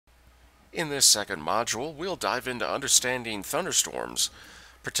In this second module, we'll dive into understanding thunderstorms,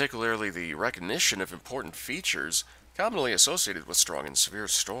 particularly the recognition of important features commonly associated with strong and severe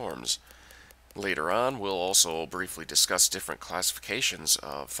storms. Later on, we'll also briefly discuss different classifications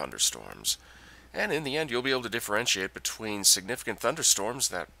of thunderstorms. And in the end, you'll be able to differentiate between significant thunderstorms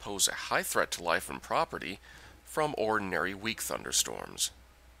that pose a high threat to life and property from ordinary weak thunderstorms.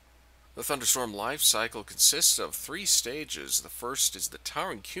 The thunderstorm life cycle consists of three stages. The first is the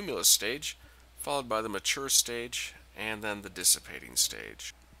towering cumulus stage, followed by the mature stage, and then the dissipating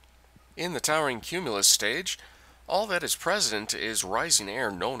stage. In the towering cumulus stage, all that is present is rising air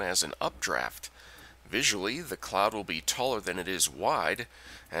known as an updraft. Visually, the cloud will be taller than it is wide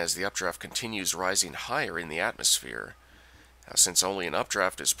as the updraft continues rising higher in the atmosphere. Now, since only an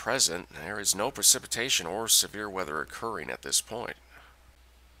updraft is present, there is no precipitation or severe weather occurring at this point.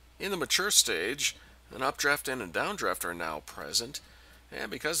 In the mature stage, an updraft and a downdraft are now present, and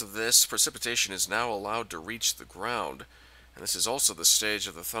because of this, precipitation is now allowed to reach the ground. And this is also the stage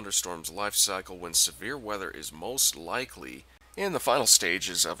of the thunderstorm's life cycle when severe weather is most likely. In the final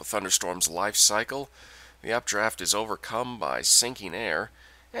stages of a thunderstorm's life cycle, the updraft is overcome by sinking air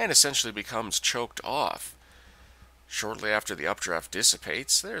and essentially becomes choked off. Shortly after the updraft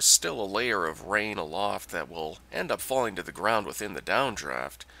dissipates, there's still a layer of rain aloft that will end up falling to the ground within the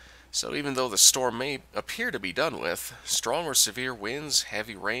downdraft. So even though the storm may appear to be done with, strong or severe winds,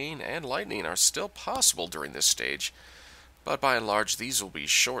 heavy rain, and lightning are still possible during this stage, but by and large these will be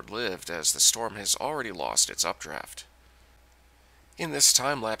short-lived as the storm has already lost its updraft. In this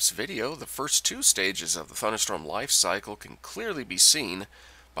time-lapse video, the first two stages of the thunderstorm life cycle can clearly be seen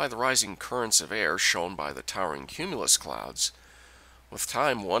by the rising currents of air shown by the towering cumulus clouds. With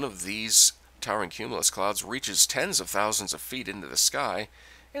time, one of these towering cumulus clouds reaches tens of thousands of feet into the sky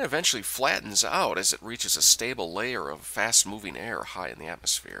and eventually flattens out as it reaches a stable layer of fast-moving air high in the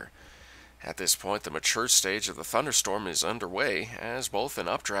atmosphere. At this point, the mature stage of the thunderstorm is underway, as both an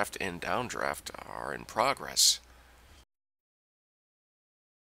updraft and downdraft are in progress.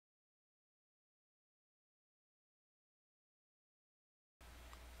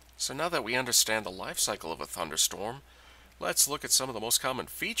 So now that we understand the life cycle of a thunderstorm, let's look at some of the most common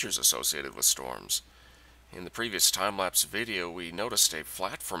features associated with storms. In the previous time-lapse video, we noticed a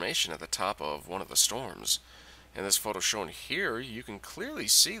flat formation at the top of one of the storms. In this photo shown here, you can clearly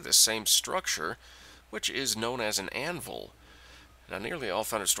see the same structure, which is known as an anvil. Now, nearly all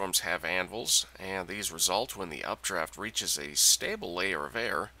thunderstorms have anvils, and these result when the updraft reaches a stable layer of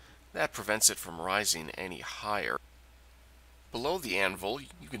air that prevents it from rising any higher. Below the anvil,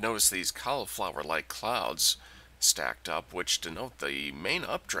 you can notice these cauliflower-like clouds stacked up, which denote the main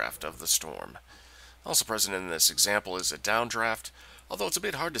updraft of the storm. Also present in this example is a downdraft, although it's a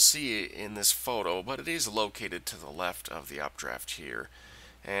bit hard to see in this photo, but it is located to the left of the updraft here.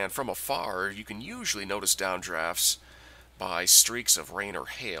 And from afar, you can usually notice downdrafts by streaks of rain or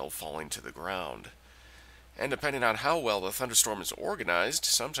hail falling to the ground. And depending on how well the thunderstorm is organized,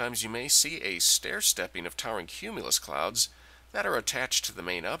 sometimes you may see a stair-stepping of towering cumulus clouds that are attached to the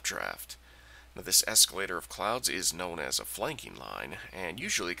main updraft. Now, this escalator of clouds is known as a flanking line, and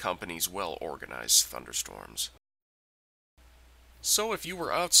usually accompanies well-organized thunderstorms. So if you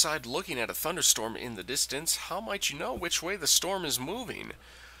were outside looking at a thunderstorm in the distance, how might you know which way the storm is moving?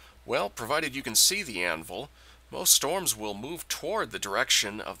 Well, provided you can see the anvil, most storms will move toward the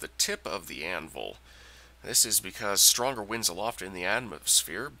direction of the tip of the anvil. This is because stronger winds aloft in the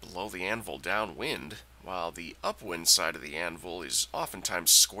atmosphere blow the anvil downwind, while the upwind side of the anvil is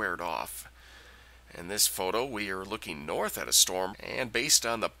oftentimes squared off. In this photo, we are looking north at a storm, and based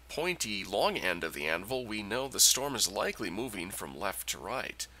on the pointy long end of the anvil, we know the storm is likely moving from left to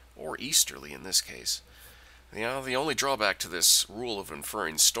right, or easterly in this case. Now, the only drawback to this rule of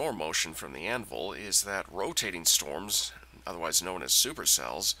inferring storm motion from the anvil is that rotating storms, otherwise known as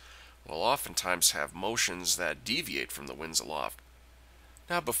supercells, will oftentimes have motions that deviate from the winds aloft.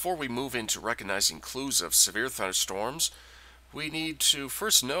 Now, before we move into recognizing clues of severe thunderstorms, we need to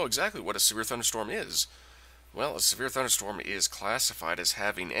first know exactly what a severe thunderstorm is. Well, a severe thunderstorm is classified as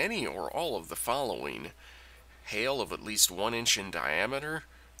having any or all of the following: hail of at least 1 inch in diameter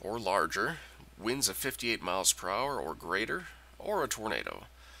or larger, winds of 58 miles per hour or greater, or a tornado.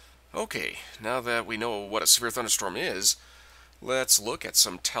 Okay, now that we know what a severe thunderstorm is, let's look at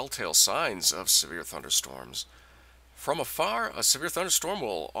some telltale signs of severe thunderstorms. From afar, a severe thunderstorm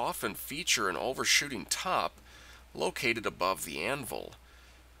will often feature an overshooting top located above the anvil.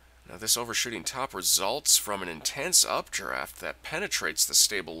 Now, this overshooting top results from an intense updraft that penetrates the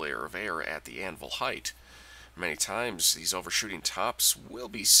stable layer of air at the anvil height. Many times, these overshooting tops will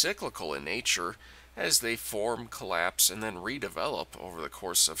be cyclical in nature as they form, collapse, and then redevelop over the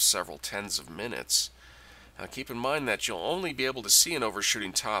course of several tens of minutes. Now keep in mind that you'll only be able to see an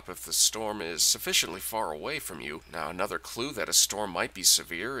overshooting top if the storm is sufficiently far away from you. Now another clue that a storm might be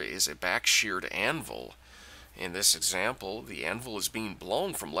severe is a back-sheared anvil. In this example, the anvil is being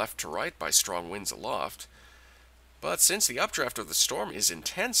blown from left to right by strong winds aloft. But since the updraft of the storm is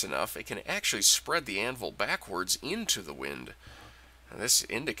intense enough, it can actually spread the anvil backwards into the wind. Now, this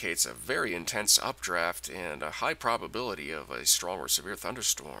indicates a very intense updraft and a high probability of a strong or severe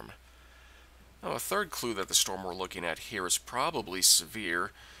thunderstorm. Now, a third clue that the storm we're looking at here is probably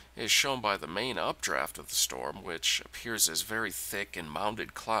severe is shown by the main updraft of the storm, which appears as very thick and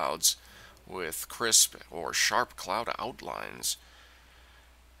mounded clouds with crisp or sharp cloud outlines.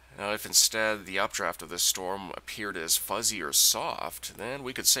 Now, if instead the updraft of this storm appeared as fuzzy or soft, then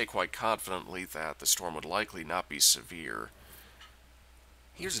we could say quite confidently that the storm would likely not be severe.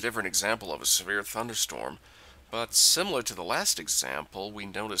 Here's a different example of a severe thunderstorm, but similar to the last example, we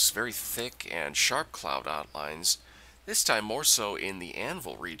notice very thick and sharp cloud outlines, this time more so in the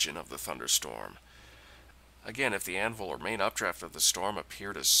anvil region of the thunderstorm. Again, if the anvil or main updraft of the storm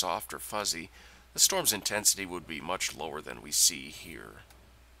appeared as soft or fuzzy, the storm's intensity would be much lower than we see here.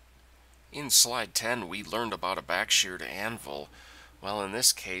 In slide 10, we learned about a back-sheared anvil. Well, in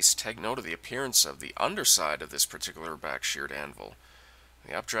this case, take note of the appearance of the underside of this particular back-sheared anvil.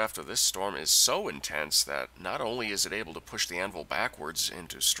 The updraft of this storm is so intense that not only is it able to push the anvil backwards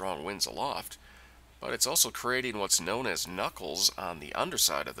into strong winds aloft, but it's also creating what's known as knuckles on the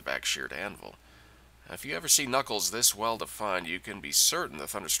underside of the back-sheared anvil. Now, if you ever see knuckles this well defined, you can be certain the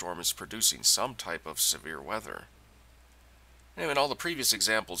thunderstorm is producing some type of severe weather. Now, in all the previous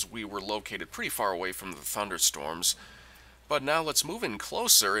examples, we were located pretty far away from the thunderstorms, but now let's move in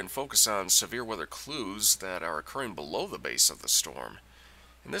closer and focus on severe weather clues that are occurring below the base of the storm.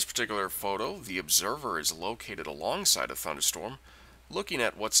 In this particular photo, the observer is located alongside a thunderstorm, looking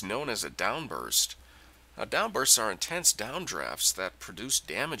at what's known as a downburst. Now, downbursts are intense downdrafts that produce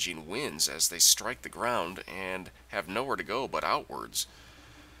damaging winds as they strike the ground and have nowhere to go but outwards.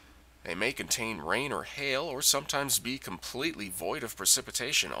 They may contain rain or hail, or sometimes be completely void of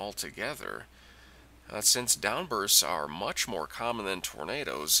precipitation altogether. Since downbursts are much more common than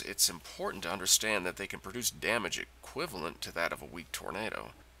tornadoes, it's important to understand that they can produce damage equivalent to that of a weak tornado.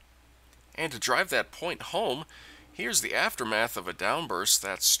 And to drive that point home, here's the aftermath of a downburst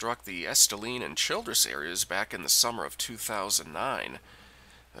that struck the Estillene and Childress areas back in the summer of 2009.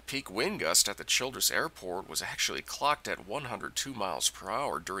 The peak wind gust at the Childress airport was actually clocked at 102 miles per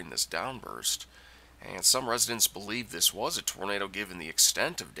hour during this downburst, and some residents believe this was a tornado given the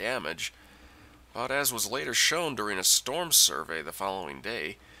extent of damage. But as was later shown during a storm survey the following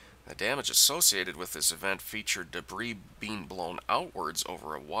day, the damage associated with this event featured debris being blown outwards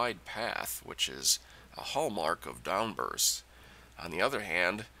over a wide path, which is a hallmark of downbursts. On the other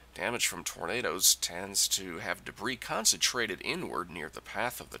hand, damage from tornadoes tends to have debris concentrated inward near the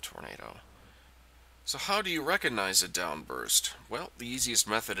path of the tornado. So how do you recognize a downburst? Well, the easiest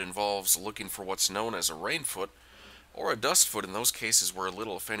method involves looking for what's known as a rainfoot, or a dustfoot in those cases where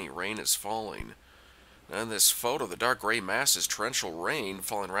little if any rain is falling. In this photo, the dark gray mass is torrential rain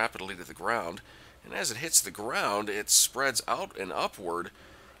falling rapidly to the ground, and as it hits the ground, it spreads out and upward,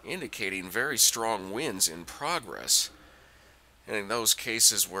 indicating very strong winds in progress. And in those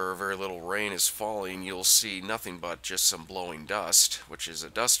cases where very little rain is falling, you'll see nothing but just some blowing dust, which is a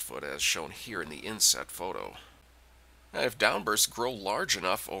dustfoot as shown here in the inset photo. Now, if downbursts grow large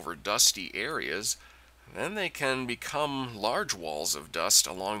enough over dusty areas, then they can become large walls of dust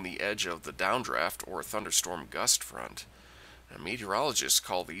along the edge of the downdraft or thunderstorm gust front. Now, meteorologists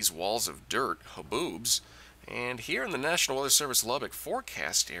call these walls of dirt haboobs, and here in the National Weather Service Lubbock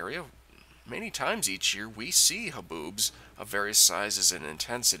forecast area, many times each year we see haboobs of various sizes and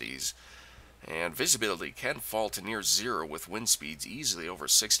intensities, and visibility can fall to near zero with wind speeds easily over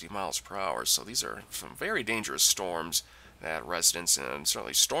 60 miles per hour, so these are some very dangerous storms that residents and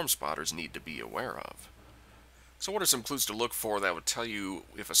certainly storm spotters need to be aware of. So what are some clues to look for that would tell you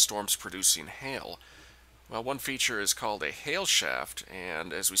if a storm's producing hail? Well, one feature is called a hail shaft,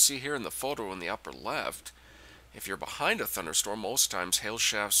 and as we see here in the photo in the upper left, if you're behind a thunderstorm, most times hail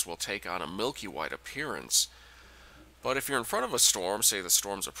shafts will take on a milky white appearance. But if you're in front of a storm, say the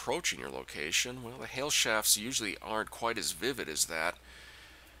storm's approaching your location, well, the hail shafts usually aren't quite as vivid as that.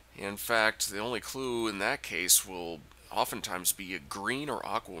 In fact, the only clue in that case will oftentimes be a green or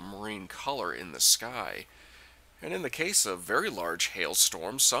aquamarine color in the sky. And in the case of very large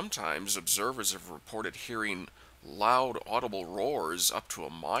hailstorms, sometimes observers have reported hearing loud audible roars up to a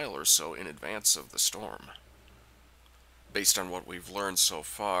mile or so in advance of the storm. Based on what we've learned so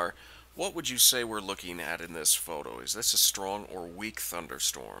far, What would you say we're looking at in this photo? Is this a strong or weak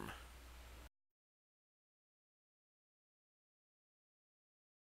thunderstorm?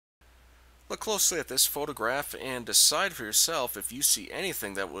 Look closely at this photograph and decide for yourself if you see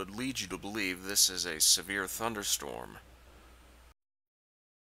anything that would lead you to believe this is a severe thunderstorm.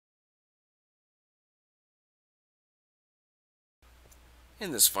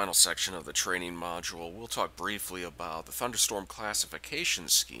 In this final section of the training module, we'll talk briefly about the thunderstorm classification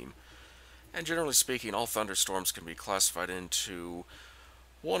scheme. And generally speaking, all thunderstorms can be classified into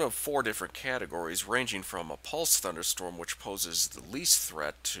one of four different categories, ranging from a pulse thunderstorm, which poses the least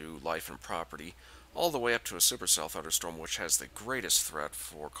threat to life and property, all the way up to a supercell thunderstorm, which has the greatest threat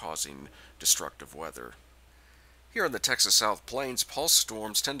for causing destructive weather. Here in the Texas South Plains, pulse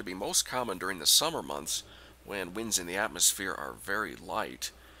storms tend to be most common during the summer months when winds in the atmosphere are very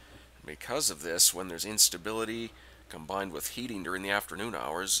light. Because of this, when there's instability combined with heating during the afternoon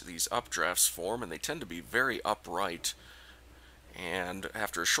hours, these updrafts form and they tend to be very upright. And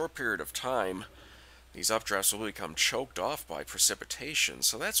after a short period of time, these updrafts will become choked off by precipitation.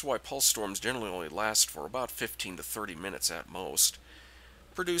 So that's why pulse storms generally only last for about 15 to 30 minutes at most,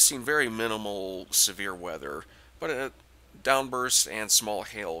 producing very minimal severe weather. But downbursts and small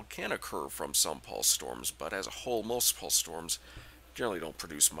hail can occur from some pulse storms, but as a whole, most pulse storms generally don't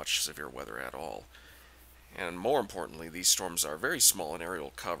produce much severe weather at all. And more importantly, these storms are very small in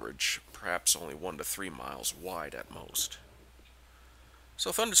aerial coverage, perhaps only 1 to 3 miles wide at most.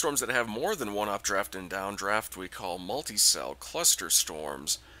 So thunderstorms that have more than one updraft and downdraft we call multicell cluster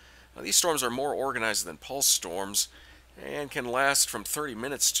storms. Now, these storms are more organized than pulse storms and can last from 30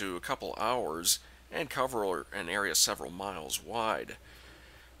 minutes to a couple hours and cover an area several miles wide.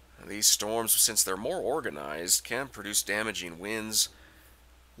 These storms, since they're more organized, can produce damaging winds,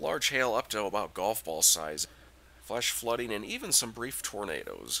 large hail up to about golf ball size, flash flooding, and even some brief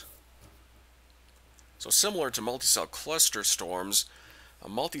tornadoes. So similar to multicell cluster storms, a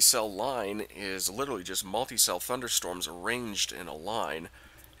multicell line is literally just multicell thunderstorms arranged in a line,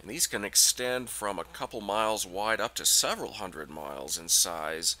 and these can extend from a couple miles wide up to several hundred miles in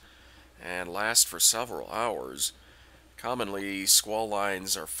size and last for several hours. Commonly, squall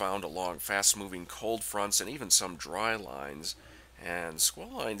lines are found along fast-moving cold fronts and even some dry lines. And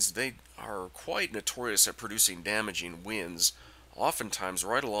squall lines, they are quite notorious at producing damaging winds, oftentimes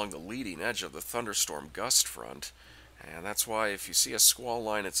right along the leading edge of the thunderstorm gust front. And that's why if you see a squall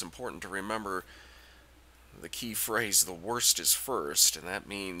line, it's important to remember the key phrase, the worst is first, and that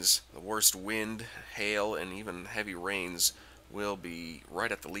means the worst wind, hail, and even heavy rains will be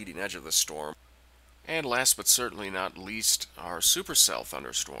right at the leading edge of the storm. And last but certainly not least are supercell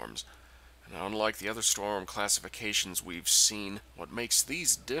thunderstorms. Now, unlike the other storm classifications we've seen, what makes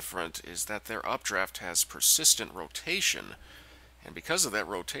these different is that their updraft has persistent rotation. And because of that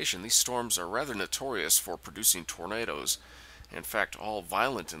rotation, these storms are rather notorious for producing tornadoes. In fact, all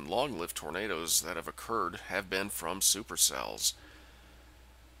violent and long-lived tornadoes that have occurred have been from supercells.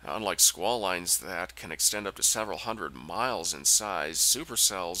 Now, unlike squall lines that can extend up to several hundred miles in size,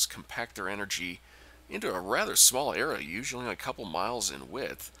 supercells compact their energy into a rather small area, usually a couple miles in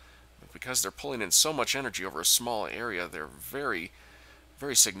width. But because they're pulling in so much energy over a small area, they're very,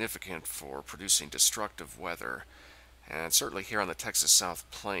 very significant for producing destructive weather. And certainly here on the Texas South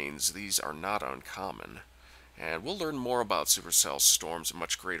Plains, these are not uncommon. And we'll learn more about supercell storms in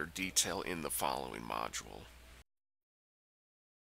much greater detail in the following module.